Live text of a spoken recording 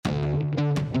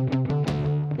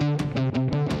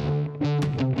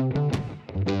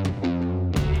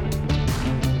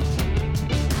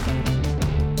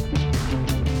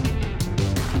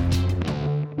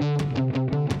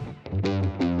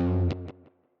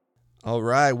All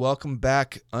right, welcome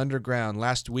back, Underground.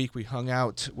 Last week we hung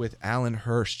out with Alan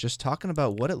Hirsch, just talking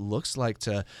about what it looks like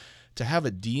to have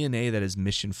a DNA that is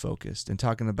mission focused, and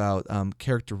talking about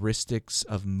characteristics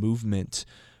of movement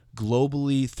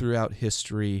globally throughout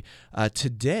history.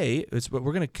 Today, we're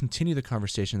going to continue the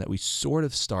conversation that we sort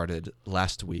of started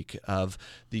last week of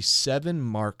the 7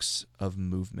 marks of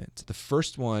movement. The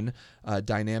first one,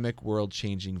 dynamic,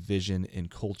 world-changing vision in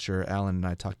culture. Alan and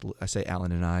I talked. I say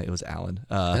Alan and I. It was Alan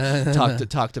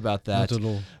talked about that. Not at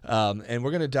all. And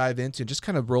we're going to dive into just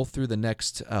kind of roll through the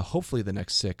next, hopefully the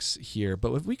next 6 here.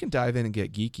 But if we can dive in and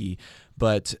get geeky.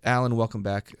 But Alan, welcome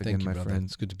back again, Thank you, my brother. friend.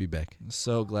 It's good to be back. I'm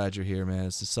so glad you're here, man.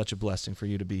 It's such a blessing for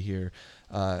you to be here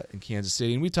in Kansas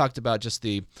City. And we talked about just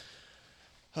the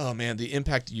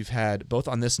impact that you've had both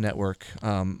on this network,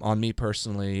 on me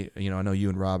personally. You know, I know you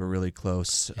and Rob are really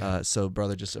close. Yeah. So,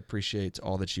 brother, just appreciate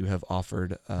all that you have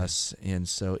offered us, and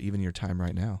so even your time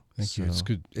right now. Thank you. It's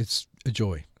good. It's a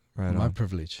joy. Right My on.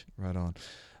 privilege. Right on.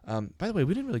 By the way,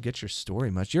 we didn't really get your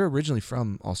story much. You're originally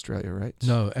from Australia, right?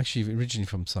 No, actually, originally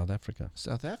from South Africa.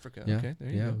 South Africa. Yeah, Okay, there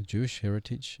you go. Jewish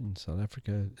heritage in South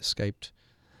Africa, escaped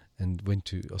and went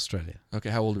to Australia. Okay,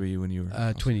 how old were you when you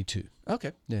were? 22.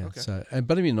 Okay. Yeah. Okay. So,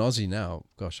 but I'm in Aussie now.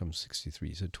 Gosh, I'm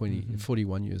 63. So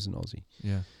 41 years in Aussie.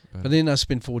 Yeah. But then I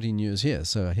spent 14 years here.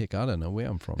 So heck, I don't know where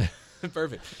I'm from.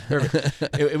 Perfect.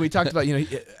 And we talked about,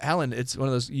 Alan. It's one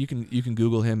of those you can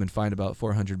Google him and find about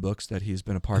 400 books that he's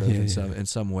been a part of in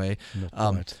some way.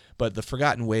 But the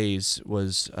Forgotten Ways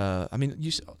was,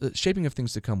 Shaping of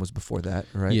Things to Come was before that,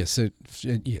 right? Yes. So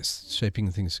yes, Shaping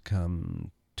of Things to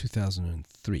Come,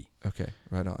 2003. Okay,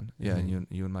 right on. Yeah, and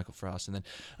you and Michael Frost, and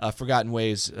then Forgotten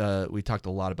Ways. We talked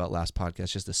a lot about last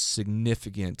podcast. Just a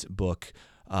significant book,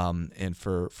 and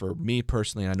for me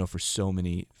personally, and I know for so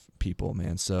many people,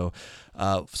 man. So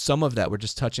some of that we're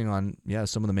just touching on. Yeah,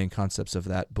 some of the main concepts of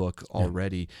that book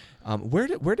already. Where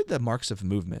did the marks of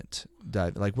movement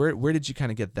dive? Like where did you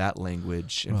kind of get that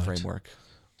language and framework?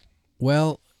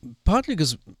 Well, partly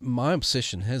because my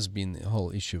obsession has been the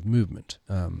whole issue of movement.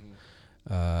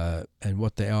 And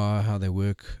what they are, how they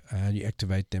work, how you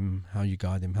activate them, how you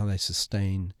guide them, how they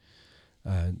sustain,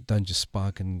 don't just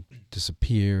spark and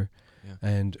disappear. Yeah.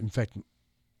 And in fact,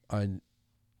 I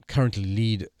currently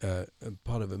lead a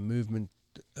part of a movement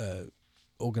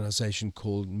organization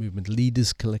called Movement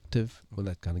Leaders Collective. Well,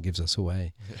 that kind of gives us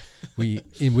away.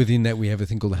 Within that we have a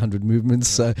thing called 100 Movements.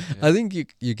 So I think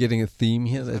you're getting a theme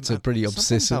here. That's a pretty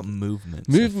obsessive. About movement.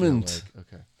 Movement.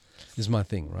 Okay. Is my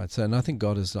thing, right? So, and I think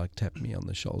God has tapped me on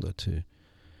the shoulder to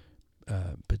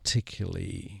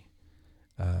particularly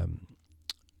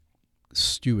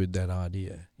steward that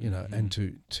idea, and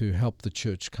to help the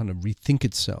church kind of rethink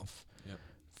itself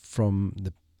from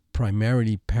the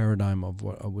primarily paradigm of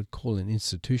what I would call an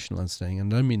institutional understanding.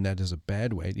 And I don't mean that as a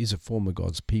bad way. It is a form of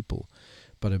God's people,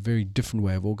 but a very different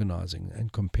way of organizing,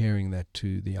 and comparing that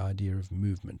to the idea of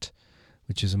movement,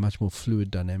 which is a much more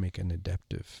fluid, dynamic, and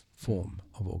adaptive form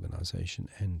of organization,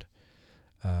 and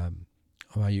how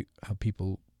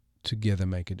people together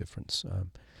make a difference.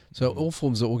 So all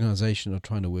forms of organization are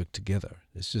trying to work together.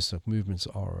 It's just that movements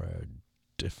are a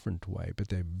different way, but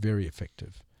they're very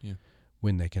effective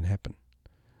when they can happen.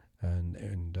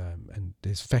 And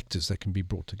there's factors that can be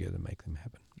brought together to make them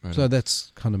happen. Right. So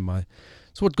that's kind of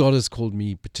it's what God has called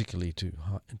me particularly to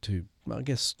I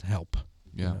guess help.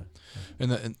 Yeah.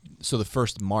 And so the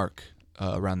first mark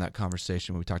around that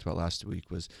conversation we talked about last week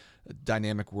was a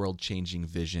dynamic, world-changing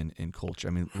vision in culture.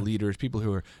 I mean, leaders, people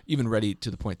who are even ready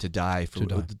to the point to die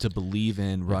to believe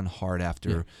in, run hard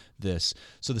after this.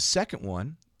 So the second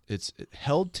one, it's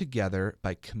held together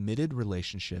by committed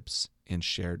relationships and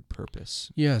shared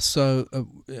purpose. Yeah. So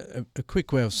a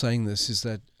quick way of saying this is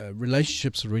that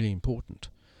relationships are really important.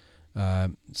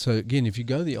 So again, if you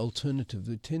go the alternative,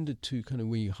 they tended to kind of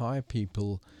where you hire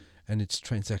people and it's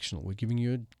transactional. We're giving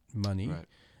you money,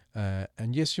 right.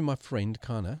 And yes, you're my friend,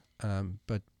 kind of,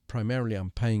 but primarily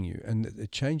I'm paying you, and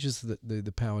it changes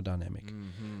the power dynamic.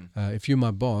 Mm-hmm. If you're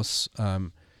my boss,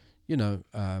 you're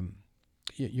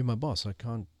my boss. I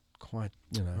can't quite,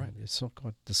 right. It's not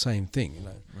quite the same thing,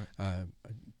 Right.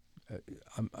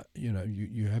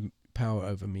 You have power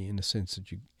over me in the sense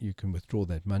that you can withdraw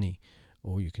that money,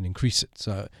 or you can increase it.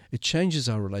 So it changes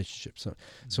our relationship.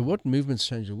 So what movements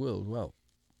change the world? Well,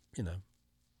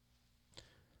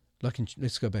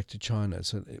 let's go back to China.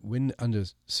 So when under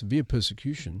severe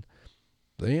persecution,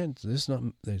 there's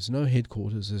no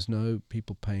headquarters, there's no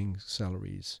people paying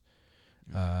salaries.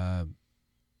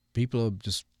 People are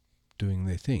just doing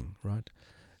their thing, right?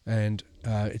 And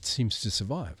it seems to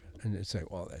survive. And it's like,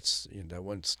 well, that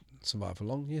won't survive for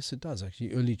long. Yes, it does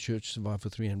actually. Early church survived for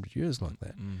 300 years like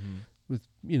that. Mm-hmm.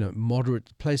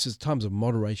 moderate places, times of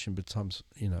moderation, but times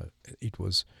it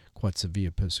was quite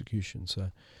severe persecution.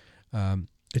 So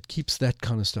it keeps that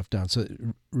kind of stuff down. So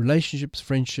relationships,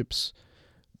 friendships,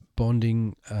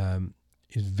 bonding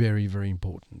is very, very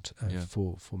important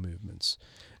for movements.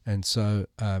 And so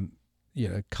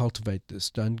cultivate this.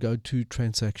 Don't go too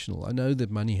transactional. I know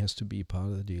that money has to be part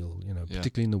of the deal,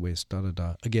 particularly in the West,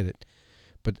 I get it.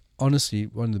 But honestly,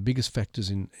 one of the biggest factors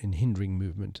in hindering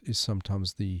movement is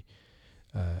sometimes the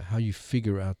how you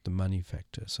figure out the money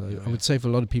factor. So I would say for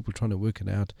a lot of people trying to work it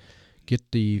out,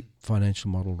 get the financial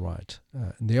model right.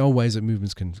 And there are ways that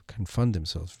movements can fund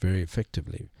themselves very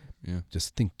effectively. Yeah.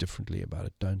 Just think differently about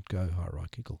it. Don't go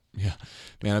hierarchical. Yeah.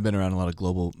 Man, I've been around a lot of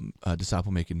global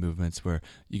disciple-making movements where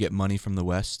you get money from the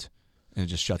West and it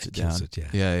just shuts it down.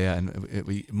 Yeah.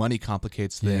 And money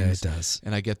complicates things. Yeah, it does.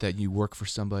 And I get that you work for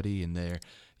somebody and they're,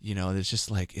 it's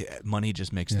just like money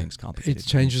just makes things complicated. It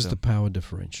changes the power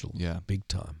differential. Yeah. Big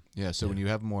time. Yeah. So when you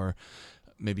have more,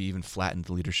 maybe even flattened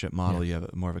the leadership model, you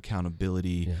have more of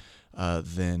accountability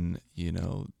than,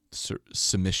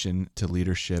 submission to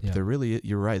leadership. There really,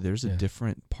 you're right. There's a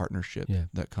different partnership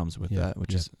that comes with that,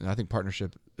 which is, I think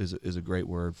partnership is a great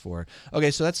word for it.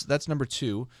 Okay, so that's number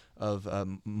 2 of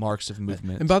marks of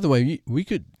movement. And by the way, we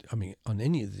could, on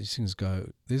any of these things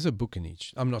there's a book in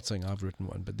each. I'm not saying I've written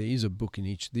one, but there is a book in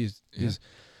each.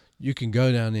 You can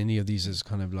go down any of these as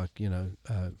kind of like,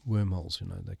 wormholes,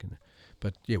 they can.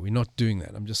 But we're not doing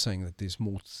that. I'm just saying that there's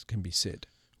more can be said.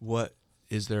 What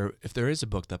is there, if there is a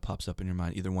book that pops up in your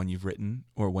mind, either one you've written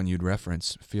or one you'd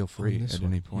reference, feel free at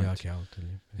any point. Yeah, okay, I'll tell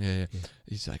you. Yeah.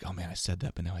 He's like, oh man, I said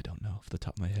that, but now I don't know off the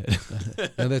top of my head.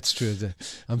 No, that's true.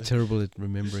 I'm terrible at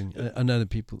remembering. I know that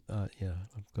people, I've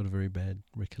got a very bad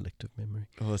recollective memory.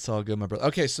 Oh, it's all good, my brother.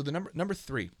 Okay, so the number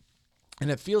 3. And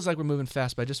it feels like we're moving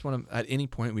fast, but I just want to, at any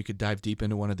point, we could dive deep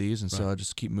into one of these, and so I'll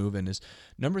just keep moving. Is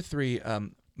number 3,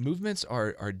 movements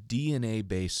are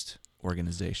DNA-based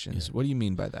organizations. What do you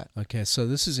mean by that? Okay, so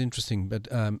this is interesting, but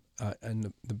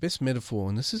and the best metaphor,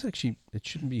 and this is actually, it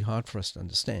shouldn't be hard for us to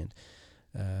understand,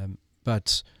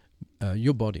 but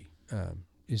your body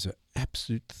is an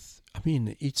absolute,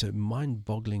 it's a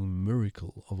mind-boggling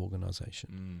miracle of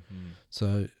organization. Mm-hmm.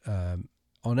 So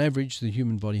on average, the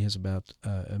human body has about,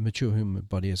 a mature human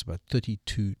body has about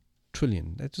 32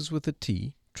 trillion, that is with a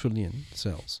T, trillion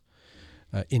cells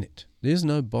in it. There's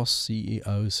no boss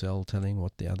CEO cell telling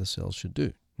what the other cells should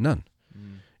do. None.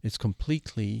 It's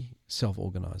completely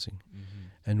self-organizing.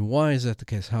 Mm-hmm. And why is that the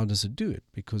case? How does it do it?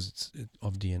 Because it's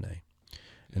of DNA.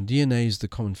 And DNA is the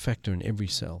common factor in every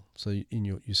cell. So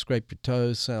you scrape your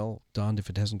toe cell, darned if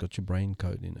it hasn't got your brain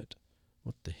code in it.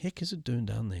 What the heck is it doing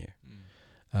down there?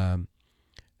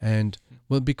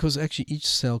 Because actually each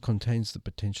cell contains the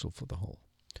potential for the whole.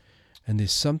 And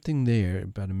there's something there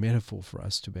about a metaphor for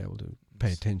us to be able to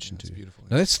pay attention to. Beautiful.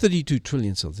 Now that's 32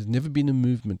 trillion cells. There's never been a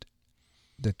movement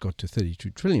that got to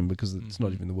 32 trillion because it's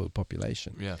not even the world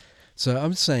population. Yeah. So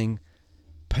I'm saying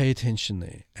pay attention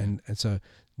there. And so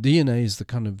DNA is the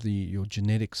kind of your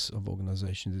genetics of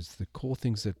organizations. It's the core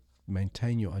things that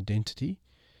maintain your identity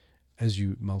as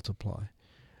you multiply.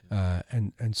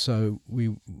 And so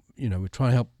we're trying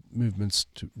to help movements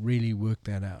to really work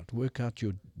that out. Work out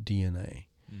your DNA.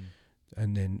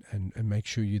 And then and make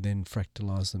sure you then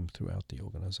fractalize them throughout the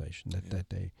organization. That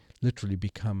they literally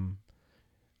become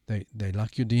they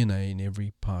like your DNA in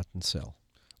every part and cell.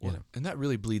 And that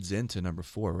really bleeds into number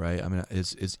 4, right?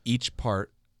 Is each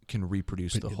part can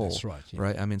reproduce the whole. That's right. Yeah.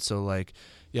 Right. So like,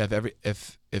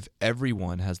 if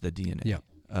everyone has the DNA.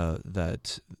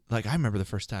 That, like, I remember the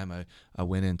first time I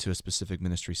went into a specific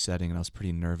ministry setting and I was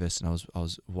pretty nervous, and I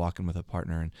was walking with a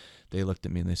partner, and they looked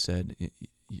at me and they said,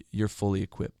 "You're fully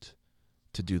equipped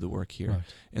to do the work here." Right.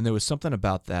 And there was something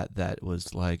about that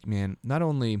was like, man, not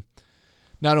only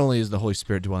is the Holy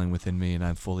Spirit dwelling within me and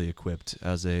I'm fully equipped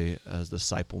as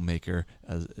disciple maker,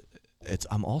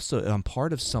 I'm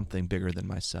part of something bigger than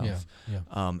myself.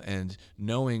 And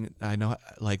knowing, I know,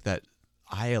 like, that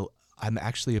I'm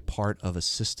actually a part of a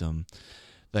system.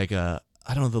 Like, I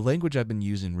don't know, the language I've been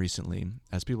using recently,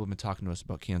 as people have been talking to us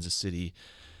about Kansas City,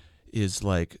 is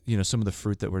like, some of the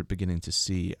fruit that we're beginning to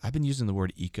see. I've been using the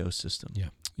word ecosystem.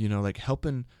 Like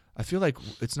helping. I feel like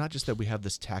it's not just that we have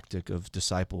this tactic of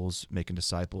disciples making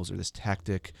disciples, or this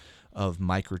tactic of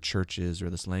micro churches, or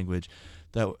this language,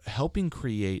 that helping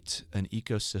create an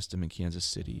ecosystem in Kansas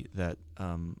City that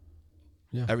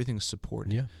everything's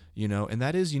supported. And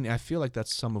that is, I feel like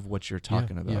that's some of what you're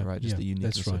talking about, right? Just the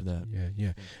uniqueness of that.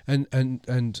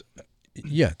 And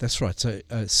that's right. So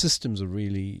systems are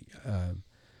really.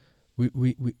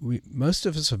 We most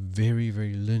of us are very,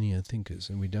 very linear thinkers,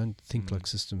 and we don't think like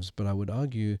systems. But I would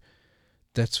argue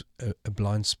that's a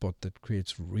blind spot that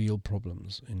creates real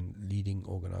problems in leading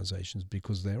organizations,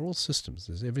 because they're all systems.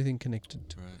 There's everything connected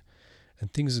to it.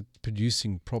 And things are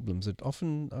producing problems that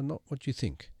often are not what you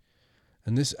think.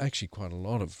 And there's actually quite a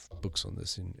lot of books on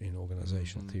this in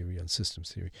organizational theory and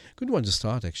systems theory. A good one to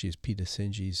start actually is Peter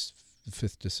Senge's The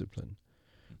Fifth Discipline,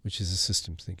 which is a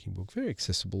systems thinking book. Very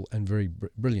accessible and very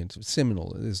brilliant.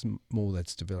 Seminal. There's more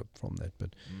that's developed from that,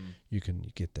 but you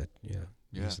can get that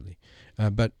easily.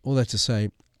 But all that to say,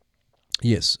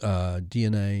 yes,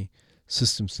 DNA,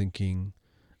 systems thinking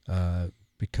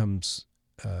becomes,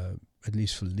 at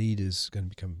least for leaders, going to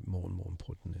become more and more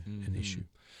important an issue.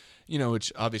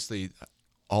 Which obviously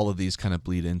all of these kind of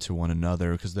bleed into one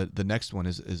another, because the next one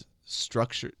is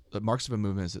structure. The marks of a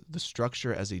movement is the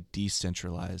structure as a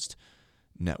decentralized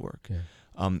network.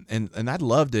 And I'd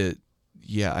love to.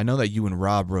 Yeah, I know that you and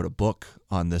Rob wrote a book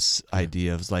on this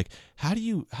idea of like, how do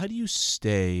you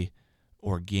stay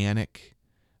organic,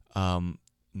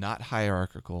 not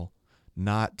hierarchical,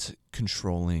 not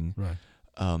controlling, right?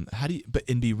 How do you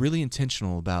and be really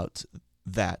intentional about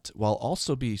that, while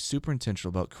also be super intentional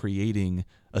about creating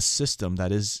a system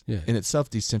that is in itself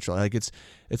decentralized? Like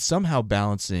it's somehow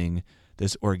balancing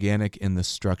this organic and the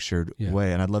structured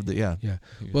way. And I'd love to,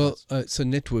 Well, so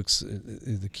networks,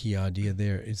 the key idea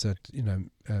there is that,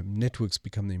 networks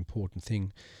become the important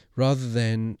thing. Rather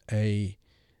than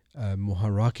more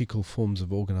hierarchical forms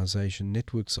of organization,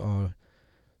 networks are,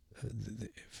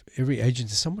 every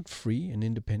agent is somewhat free and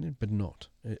independent, but not.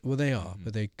 Well, they are,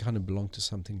 but they kind of belong to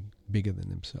something bigger than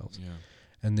themselves. Yeah.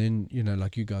 And then,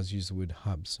 like you guys use the word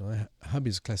hubs. So hub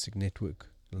is classic network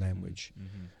language.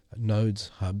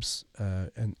 Nodes, hubs,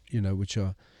 and which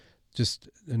are just,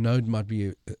 a node might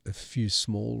be a few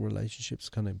small relationships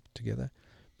kind of together,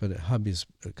 but a hub is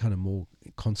a kind of more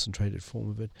concentrated form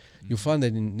of it. You'll find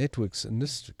that in networks, and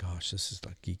this is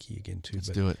like geeky again too. Let's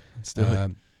do it.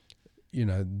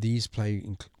 These play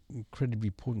incredibly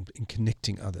important in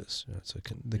connecting others. So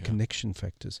the connection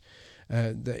factors,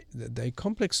 they're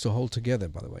complex to hold together.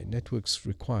 By the way, networks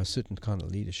require a certain kind of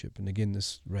leadership, and again,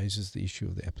 this raises the issue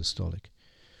of the apostolic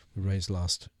we raised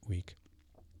last week,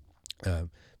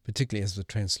 particularly as the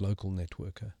translocal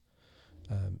networker.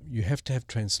 You have to have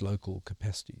translocal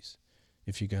capacities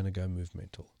if you're going to go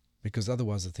movemental, because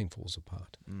otherwise the thing falls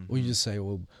apart. Or you just say,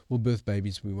 well, we'll birth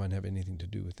babies, we won't have anything to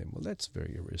do with them. Well, that's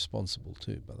very irresponsible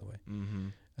too, by the way.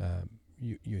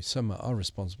 You somehow are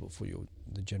responsible for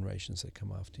the generations that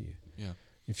come after you. Yeah.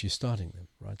 If you're starting them,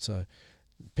 right? So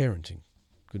parenting,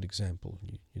 good example.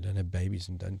 You don't have babies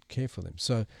and don't care for them.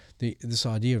 So this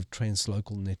idea of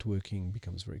translocal networking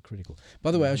becomes very critical.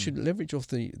 By the way, I should leverage off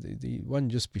the one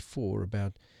just before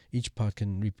about each part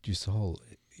can reproduce the whole.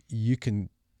 You can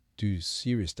do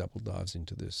serious double dives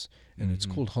into this, and it's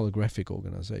called holographic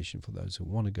organization for those who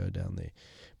want to go down there.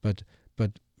 But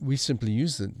we simply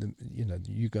use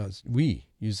we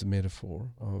use the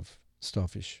metaphor of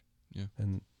starfish,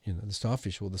 and the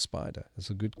starfish or the spider as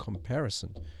a good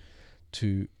comparison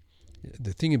to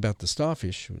the thing about the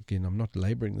starfish. Again, I'm not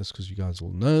laboring this because you guys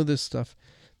all know this stuff.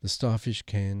 The starfish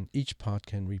each part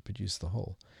can reproduce the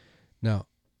whole. Now,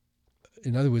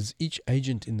 in other words, each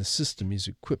agent in the system is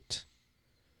equipped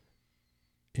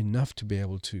enough to be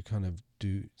able to kind of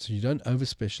do, so you don't over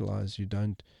specialize,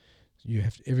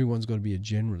 everyone's got to be a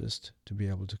generalist to be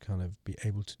able to kind of be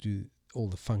able to do all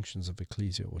the functions of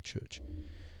ecclesia or church.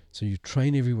 So you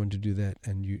train everyone to do that,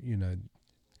 and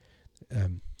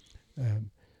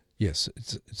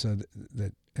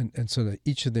so that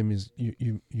each of them is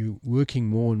you working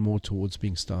more and more towards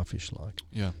being starfish-like.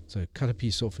 Yeah. So cut a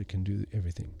piece off, it can do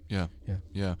everything.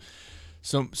 Yeah.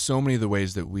 So many of the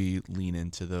ways that we lean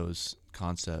into those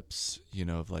concepts,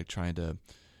 of like trying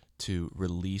to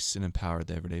release and empower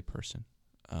the everyday person,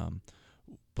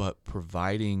 but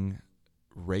providing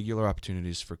regular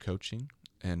opportunities for coaching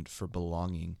and for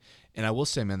belonging. And I will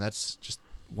say, man, that's just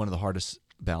one of the hardest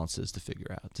balances to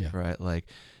figure out, right? Like,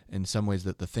 in some ways,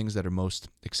 that the things that are most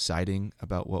exciting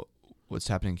about what's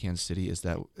happening in Kansas City is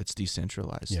that it's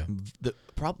decentralized. Yeah.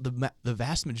 The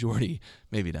vast majority,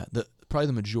 maybe not, probably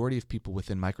the majority of people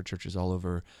within microchurches all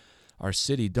over our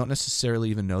city don't necessarily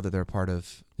even know that they're part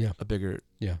of a bigger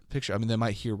picture. I mean, they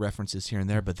might hear references here and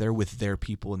there, but they're with their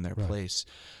people in their place.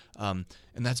 And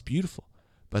that's beautiful.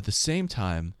 But at the same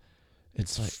time,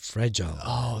 it's like fragile.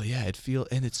 Oh yeah,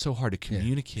 and it's so hard to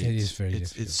communicate. It is very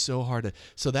difficult. It's so hard to.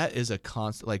 So that is a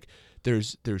constant. Like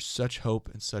there's such hope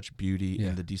and such beauty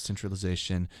in the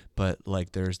decentralization, but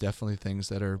like there's definitely things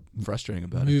that are frustrating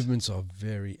about Movements are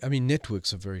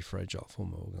networks are very fragile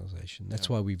form of organization. That's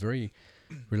why we're very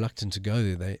reluctant to go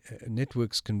there.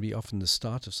 Networks can be often the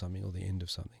start of something or the end of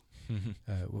something.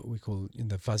 what we call in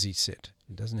the fuzzy set.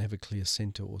 It doesn't have a clear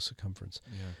center or circumference.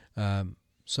 Yeah.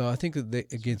 So I think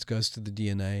that again it goes to the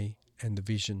DNA and the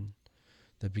vision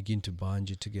that begin to bind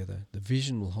you together. The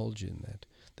vision will hold you in that.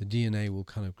 The DNA will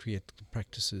kind of create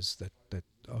practices that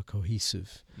are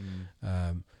cohesive.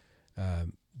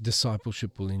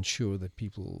 Discipleship will ensure that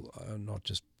people are not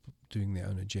just doing their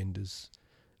own agendas.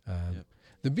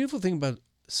 The beautiful thing about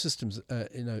systems,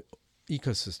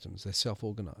 ecosystems, they're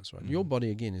self-organized, right? Your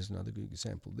body, again, is another good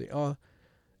example. There are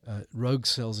rogue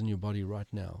cells in your body right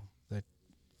now that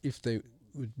if they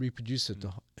would reproduce at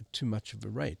too much of a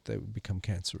rate, they would become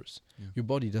cancerous. Yeah. Your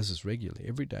body does this regularly.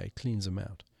 Every day it cleans them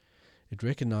out. It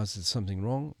recognizes there's something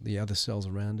wrong. The other cells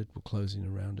around it will close in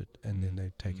around it, and then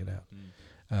they take it out.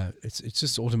 It's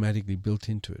just automatically built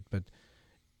into it. But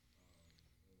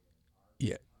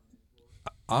yeah,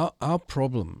 our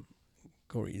problem,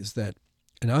 Cory, is that,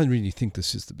 and I really think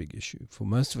this is the big issue for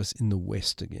most of us in the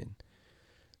West again.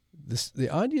 The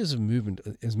ideas of movement,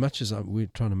 as much as we're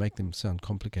trying to make them sound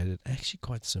complicated, are actually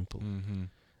quite simple.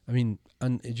 I mean,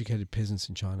 uneducated peasants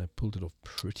in China pulled it off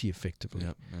pretty effectively.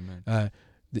 Yep, amen.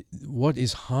 What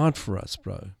is hard for us,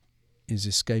 bro, is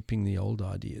escaping the old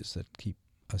ideas that keep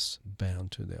us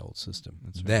bound to the old system.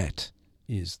 That's right. That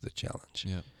is the challenge.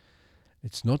 Yep.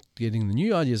 It's not getting the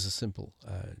new ideas are simple.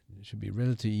 It should be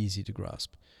relatively easy to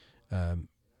grasp.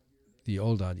 The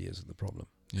old ideas are the problem.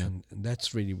 Yeah. And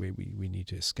that's really where we need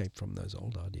to escape from those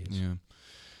old ideas.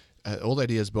 Yeah. Old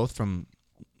ideas both from,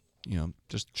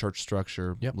 just church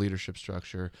structure, leadership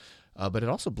structure, but it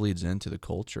also bleeds into the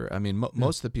culture. I mean,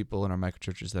 most of the people in our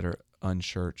microchurches that are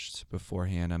unchurched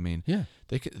beforehand, I mean,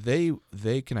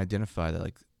 they can identify that,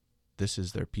 like, this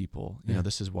is their people. You know,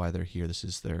 this is why they're here. This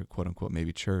is their quote unquote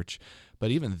maybe church.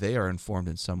 But even they are informed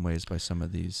in some ways by some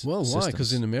of these. Well, systems. why?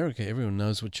 Because in America, everyone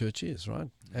knows what church is, right?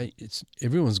 Hey,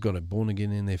 everyone's got a born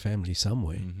again in their family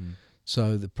somewhere.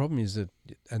 So the problem is that,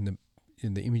 and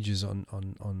the images on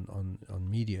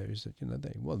media is that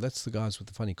that's the guys with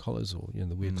the funny collars or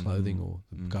the weird clothing or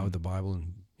the guy with the Bible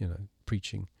and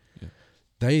preaching. Yeah.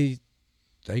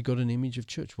 They got an image of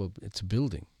church. Well, it's a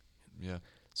building. Yeah.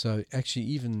 So actually,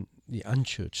 even the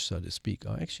unchurched, so to speak,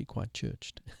 are actually quite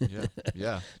churched.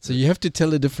 Yeah. So you have to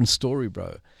tell a different story,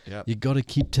 bro. Yeah. You got to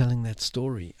keep telling that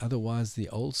story, otherwise the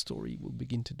old story will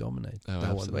begin to dominate.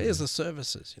 Where's the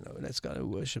services? Let's go to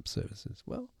worship services.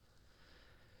 Well,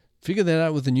 figure that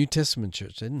out with the New Testament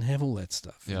church. They didn't have all that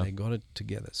stuff, and they got it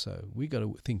together. So we got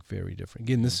to think very different.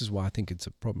 Again, this is why I think it's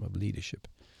a problem of leadership,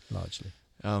 largely.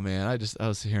 Oh man, I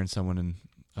was hearing someone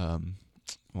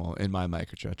in my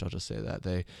microchurch, I'll just say that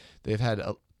they've had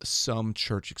some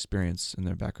church experience in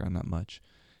their background, not much,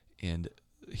 and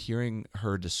hearing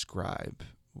her describe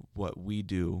what we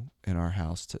do in our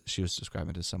house, she was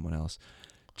describing to someone else,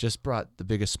 just brought the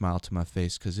biggest smile to my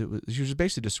face, because she was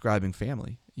basically describing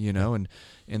family, and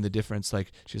the difference.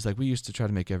 Like, she's like, we used to try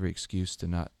to make every excuse to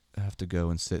not have to go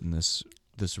and sit in this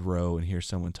row and hear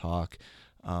someone talk.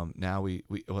 Now we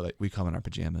come in our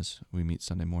pajamas. We meet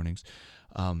Sunday mornings,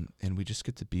 and we just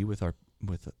get to be with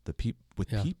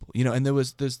people. And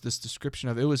there's this description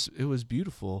of it was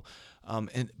beautiful,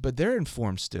 but they're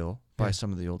informed still by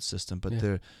some of the old system. But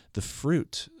the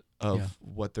fruit of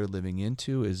what they're living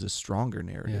into is a stronger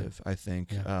narrative, I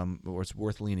think, or it's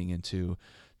worth leaning into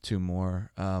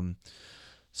more.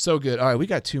 So good. All right, we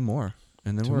got two more,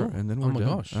 and then we're oh my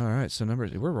done. Gosh. All right, so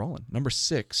we're rolling. Number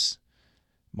 6.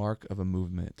 Mark of a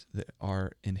movement that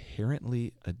are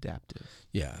inherently adaptive.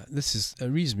 Yeah, this is a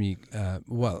reasonably,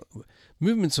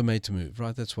 movements are made to move,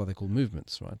 right? That's why they're called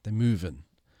movements, right? They move in. And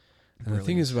Brilliant. The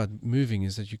thing is about moving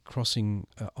is that you're crossing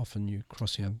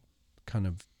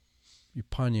you're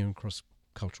pioneering across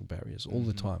cultural barriers all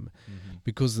the time,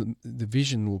 because the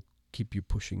vision will keep you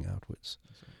pushing outwards.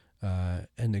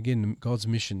 And again, God's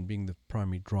mission being the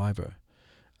primary driver,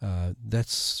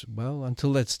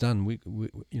 until that's done, we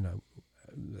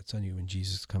that's only when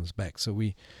Jesus comes back. So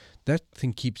that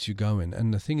thing keeps you going.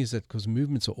 And the thing is that because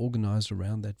movements are organized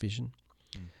around that vision,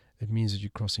 it means that you're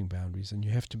crossing boundaries, and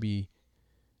you have to be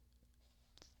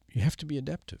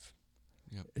adaptive.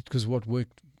 Because what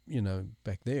worked,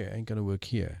 back there ain't going to work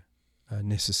here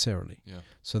necessarily. Yeah.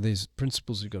 So there's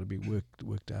principles you've got to be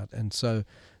worked out. And so,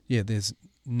 there's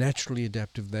naturally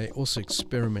adaptive. They also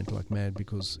experiment like mad,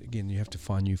 because again, you have to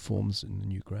find new forms in the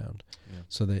new ground.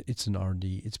 So that it's an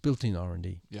R&D. It's built-in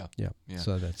R&D. Yeah.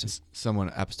 So that's it. Someone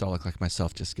apostolic like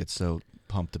myself just gets so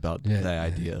pumped about the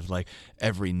idea of, like,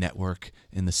 every network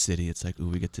in the city. It's like, ooh,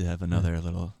 we get to have another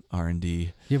little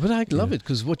R&D. Yeah, but I love it,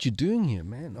 because what you're doing here,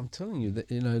 man, I'm telling you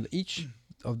that each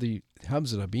of the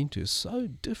hubs that I've been to is so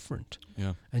different.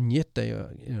 Yeah. And yet they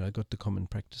are got the common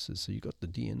practices. So you got the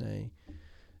DNA.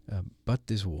 But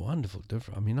there's wonderful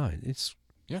difference. I mean, it's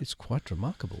quite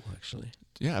remarkable, actually.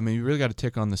 Yeah, I mean, you really got to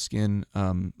tick on the skin.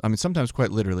 I mean, sometimes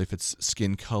quite literally if it's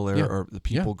skin color or the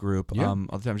people group.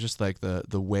 Other times just like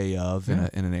the way of in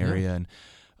an area. And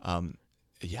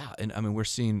and I mean, we're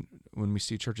seeing, when we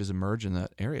see churches emerge in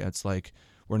that area, it's like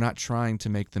we're not trying to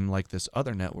make them like this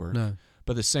other network. No.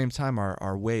 But at the same time,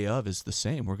 our way of is the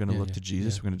same. We're going to look to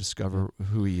Jesus. We're going to discover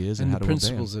who he is and how to obey him. And the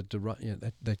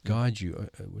principles that guide you,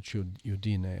 which your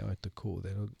DNA are at the core,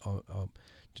 that are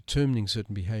determining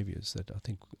certain behaviors that I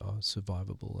think are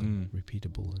survivable and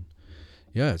repeatable. And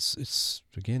it's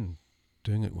again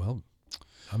doing it well.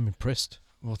 I'm impressed.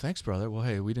 Well, thanks, brother. Well,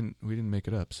 hey, we didn't make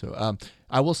it up. So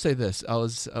I will say this: I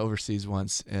was overseas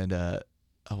once, and I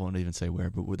won't even say where,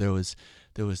 but there was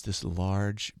this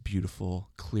large, beautiful,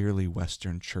 clearly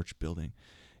Western church building.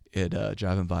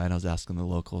 Driving by, and I was asking the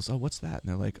locals, "Oh, what's that?" And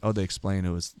they're like, "Oh, they explained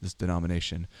it was this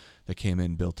denomination that came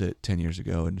in, built it 10 years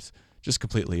ago, and it's just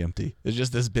completely empty. It's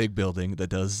just this big building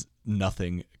that does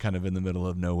nothing, kind of in the middle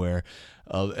of nowhere."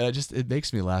 And it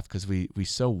makes me laugh because we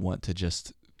so want to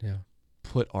just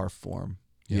put our form.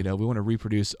 You know, we want to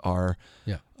reproduce our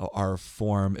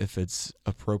form if it's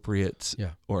appropriate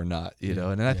or not. You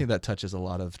know, and I think that touches a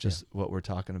lot of just what we're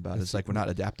talking about. It's like we're not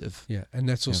adaptive. Yeah, and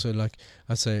that's also like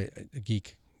I say, a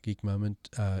geek moment.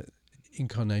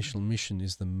 Incarnational mission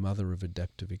is the mother of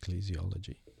adaptive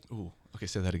ecclesiology. Ooh, okay,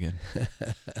 say that again.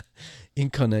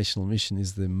 Incarnational mission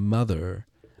is the mother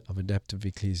of adaptive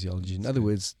ecclesiology. In other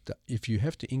words, if you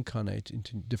have to incarnate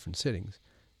into different settings,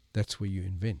 that's where you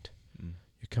invent.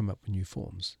 You come up with new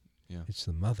forms. Yeah, it's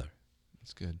the mother.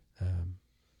 That's good.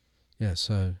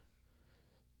 So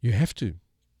you have to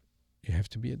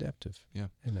be adaptive. Yeah,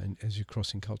 and as you're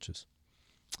crossing cultures.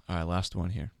 All right, last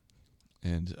one here,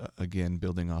 and again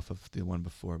building off of the one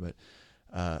before, but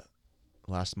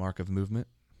last mark of movement: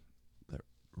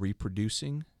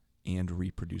 reproducing and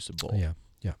reproducible.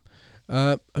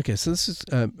 Okay, so this is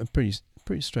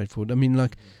pretty straightforward. I mean,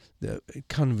 like it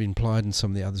kind of implied in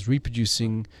some of the others.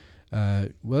 Reproducing. I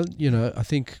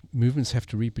think movements have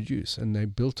to reproduce, and they're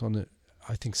built on it.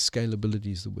 I think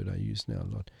scalability is the word I use now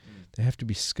a lot. They have to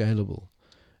be scalable,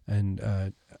 and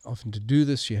often to do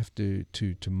this, you have to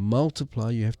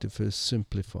multiply. You have to first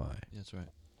simplify. That's right.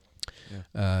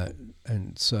 Yeah.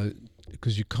 And so,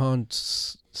 because you can't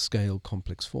scale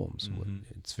complex forms,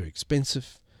 it's very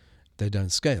expensive. They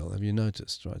don't scale. Have you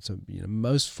noticed? Right. So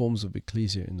most forms of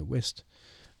ecclesia in the West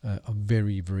are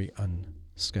very, very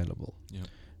unscalable. Yeah.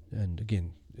 And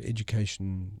again,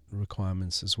 education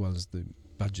requirements as well as the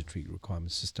budgetary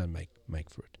requirements just don't make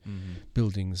for it.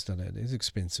 Buildings, it's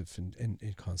expensive and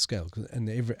it can't scale, and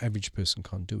the average person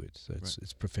can't do it. So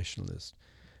it's professionalist,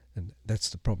 and that's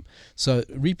the problem. So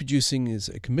reproducing is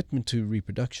a commitment to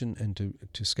reproduction and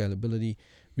to scalability.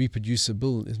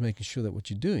 Reproducible is making sure that what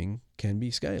you're doing can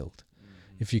be scaled.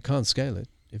 If you can't scale it,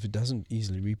 if it doesn't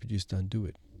easily reproduce, don't do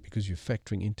it, because you're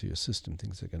factoring into your system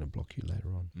things that are going to block you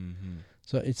later on.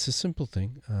 So it's a simple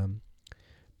thing.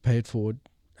 Pay it forward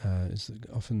is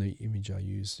often the image I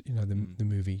use, the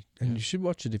movie. And you should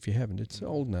watch it if you haven't. It's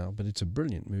old now, but it's a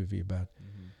brilliant movie about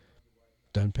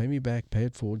don't pay me back, pay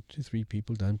it forward to 3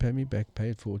 people, don't pay me back, pay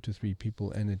it forward to 3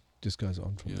 people, and it just goes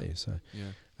on from there. So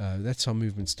that's how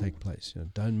movements take place.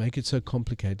 Don't make it so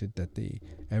complicated that the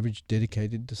average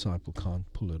dedicated disciple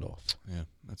can't pull it off. Yeah,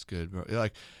 that's good.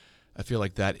 I feel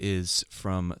like that is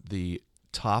from the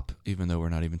top, even though we're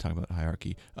not even talking about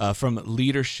hierarchy, from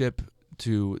leadership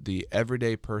to the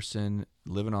everyday person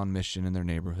living on mission in their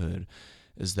neighborhood,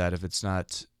 is that if it's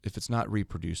not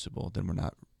reproducible, then we're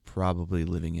not probably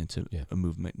living into a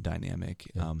movement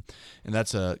dynamic. And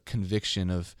that's a conviction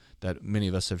of that many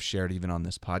of us have shared even on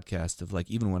this podcast, of like,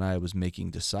 even when I was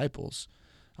making disciples,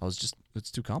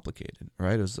 it's too complicated,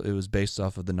 right? It was based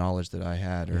off of the knowledge that I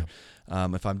had, or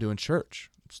if I'm doing church,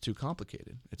 it's too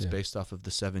complicated. It's based off of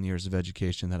the 7 years of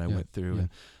education that I went through and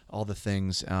all the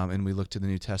things. And we look to the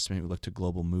New Testament, we look to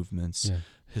global movements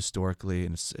historically,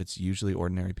 and it's usually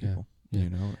ordinary people. Yeah.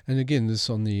 And again, this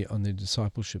on the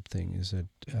discipleship thing is that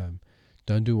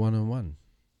don't do one-on-one.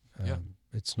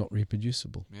 It's not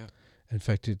reproducible. Yeah. In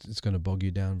fact, it's going to bog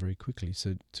you down very quickly.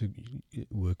 So to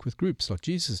work with groups like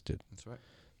Jesus did. That's right.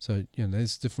 So,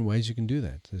 there's different ways you can do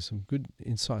that. There's some good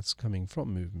insights coming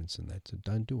from movements in that. So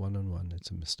don't do one-on-one. It's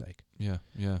a mistake. Yeah,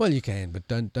 yeah. Well, you can, but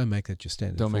don't make that your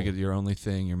standard. Don't make it your only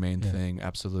thing, your main thing.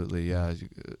 Absolutely, yeah.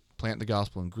 Plant the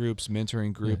gospel in groups,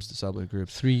 mentoring groups, discipling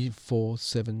groups. 3, 4,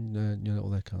 7, all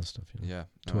that kind of stuff. Yeah,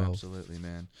 12. Absolutely,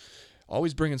 man.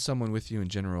 always bringing someone with you in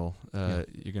general,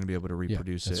 you're going to be able to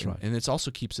reproduce that's it. right. And it also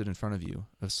keeps it in front of you.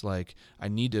 It's like, I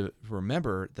need to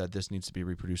remember that this needs to be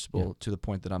reproducible to the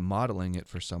point that I'm modeling it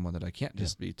for someone, that I can't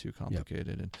just be too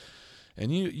complicated.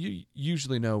 And you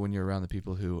usually know when you're around the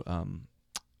people who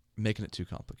making it too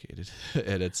complicated.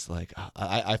 And it's like,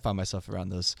 I find myself around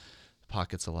those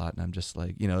pockets a lot, and I'm just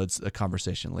like, it's a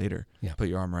conversation later. Put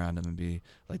your arm around them and be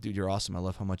like, dude, you're awesome. I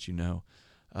love how much you know.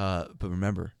 But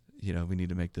remember, we need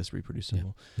to make this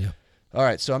reproducible. All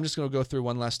right, so I'm just going to go through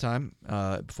one last time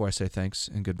before I say thanks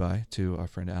and goodbye to our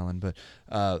friend Alan. But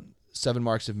 7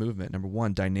 marks of movement. Number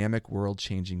 1, dynamic,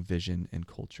 world-changing vision and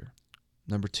culture.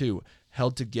 Number 2,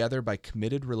 held together by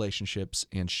committed relationships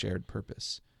and shared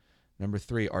purpose. Number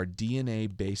 3 are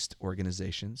DNA-based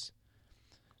organizations.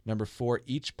 Number 4,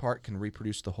 each part can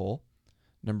reproduce the whole.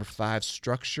 Number 5,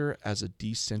 structure as a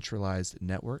decentralized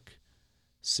network.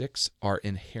 6 are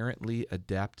inherently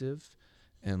adaptive.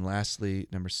 And lastly,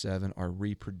 number 7 are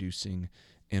reproducing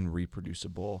and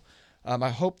reproducible.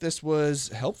 I hope this was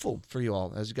helpful for you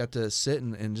all as you got to sit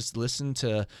and just listen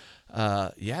to, one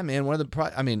of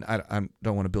the, I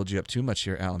don't want to build you up too much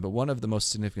here, Alan, but one of the most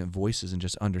significant voices in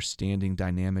just understanding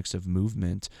dynamics of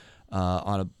movement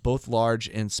on a both large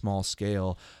and small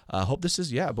scale. I hope this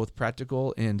is, both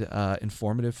practical and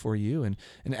informative for you. And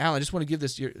Alan, I just want to give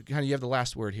this, you have the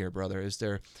last word here, brother. Is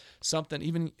there something,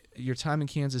 even your time in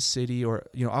Kansas City, or,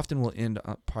 often we'll end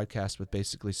a podcast with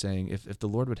basically saying, if the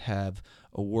Lord would have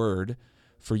a word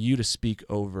for you to speak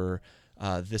over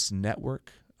this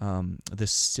network,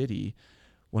 this city,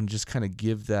 want to just kind of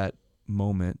give that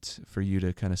moment for you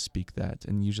to kind of speak that.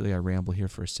 And usually I ramble here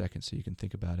for a second so you can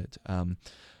think about it.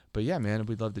 But yeah, man,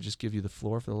 we'd love to just give you the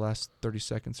floor for the last 30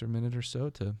 seconds or minute or so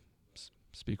to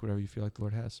speak whatever you feel like the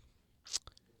Lord has.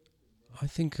 I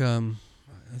think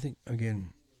again,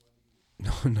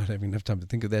 no, I'm not having enough time to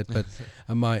think of that, but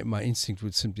my instinct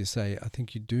would simply say, I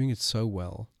think you're doing it so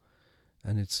well,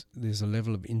 and there's a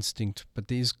level of instinct, but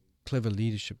there's clever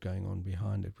leadership going on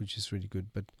behind it, which is really good.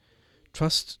 But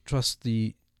trust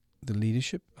the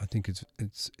leadership. I think it's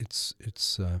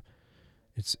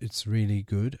really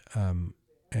good.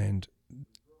 And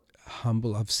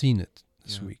humble. I've seen it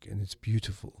this week, and it's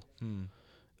beautiful.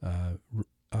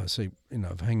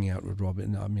 Of hanging out with Robert,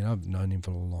 and I've known him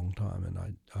for a long time, and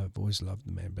I've always loved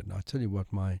the man. But I tell you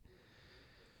what, my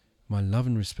love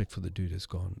and respect for the dude has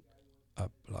gone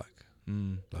up like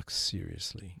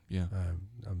seriously.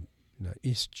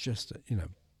 It's just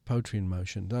poetry in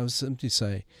motion. I would simply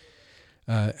say,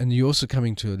 and you're also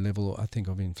coming to a level, I think,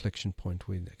 of inflection point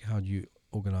where how do you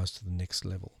organize to the next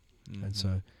level. Mm-hmm. And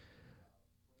so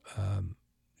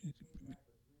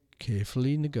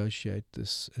carefully negotiate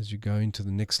this as you go into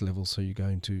the next level. So you go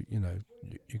into,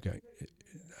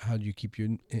 how do you keep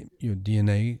your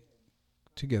DNA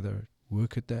together,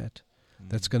 work at that. Mm-hmm.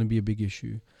 That's going to be a big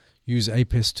issue. Use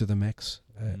APES to the max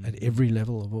at every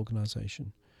level of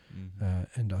organization.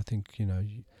 Mm-hmm. And I think,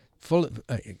 follow the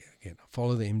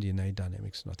MDNA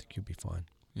dynamics, and I think you'll be fine.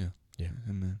 Yeah.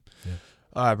 Amen. Yeah.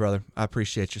 All right, brother. I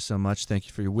appreciate you so much. Thank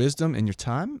you for your wisdom and your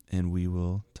time, and we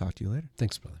will talk to you later.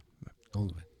 Thanks, brother. All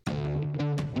the way.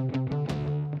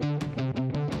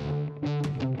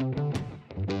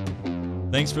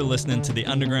 Thanks for listening to the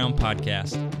Underground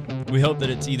Podcast. We hope that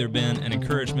it's either been an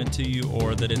encouragement to you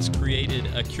or that it's created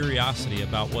a curiosity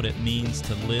about what it means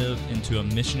to live into a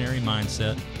missionary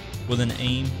mindset with an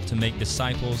aim to make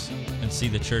disciples and see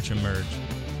the church emerge.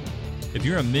 If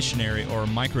you're a missionary or a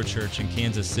microchurch in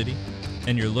Kansas City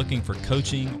and you're looking for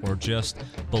coaching or just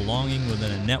belonging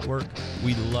within a network,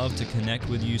 we'd love to connect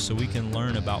with you so we can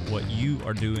learn about what you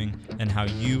are doing and how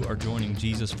you are joining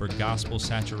Jesus for gospel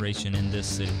saturation in this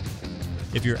city.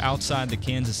 If you're outside the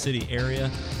Kansas City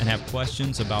area and have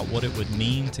questions about what it would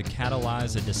mean to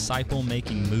catalyze a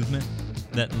disciple-making movement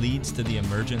that leads to the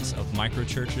emergence of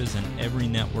microchurches in every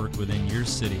network within your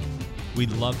city,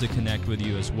 we'd love to connect with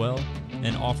you as well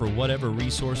and offer whatever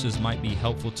resources might be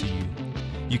helpful to you.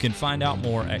 You can find out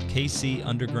more at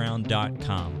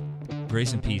kcunderground.com.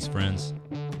 Grace and peace, friends.